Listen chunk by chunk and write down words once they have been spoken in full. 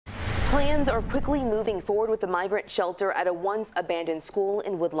Plans are quickly moving forward with the migrant shelter at a once abandoned school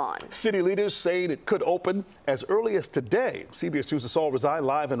in Woodlawn. City leaders say it could open as early as today. CBS News' Asal Rizai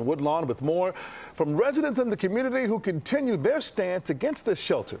live in Woodlawn with more from residents in the community who continue their stance against this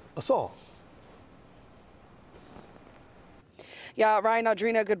shelter. Asal. Yeah, Ryan,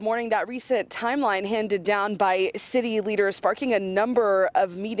 Audrina, good morning. That recent timeline handed down by city leaders sparking a number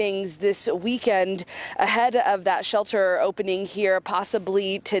of meetings this weekend ahead of that shelter opening here,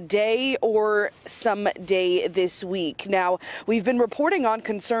 possibly today or someday this week. Now, we've been reporting on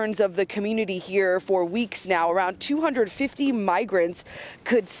concerns of the community here for weeks now. Around 250 migrants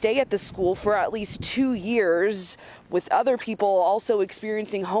could stay at the school for at least 2 years, with other people also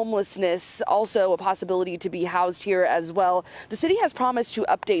experiencing homelessness, also a possibility to be housed here as well. The city has promised to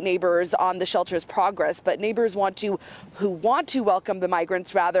update neighbors on the shelter's progress, but neighbors who want to welcome the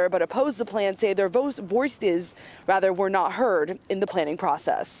migrants but oppose the plan say their voices were not heard in the planning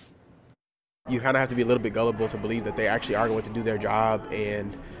process. You kind of have to be a little bit gullible to believe that they actually are going to do their job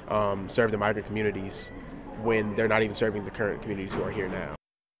and serve the migrant communities when they're not even serving the current communities who are here now.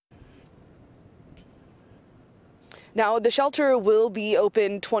 Now, the shelter will be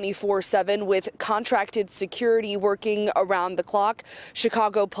open 24/7 with contracted security working around the clock.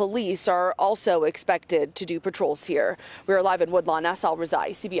 Chicago police are also expected to do patrols here. We're live in Woodlawn. Asal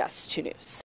Rizai, CBS 2 News.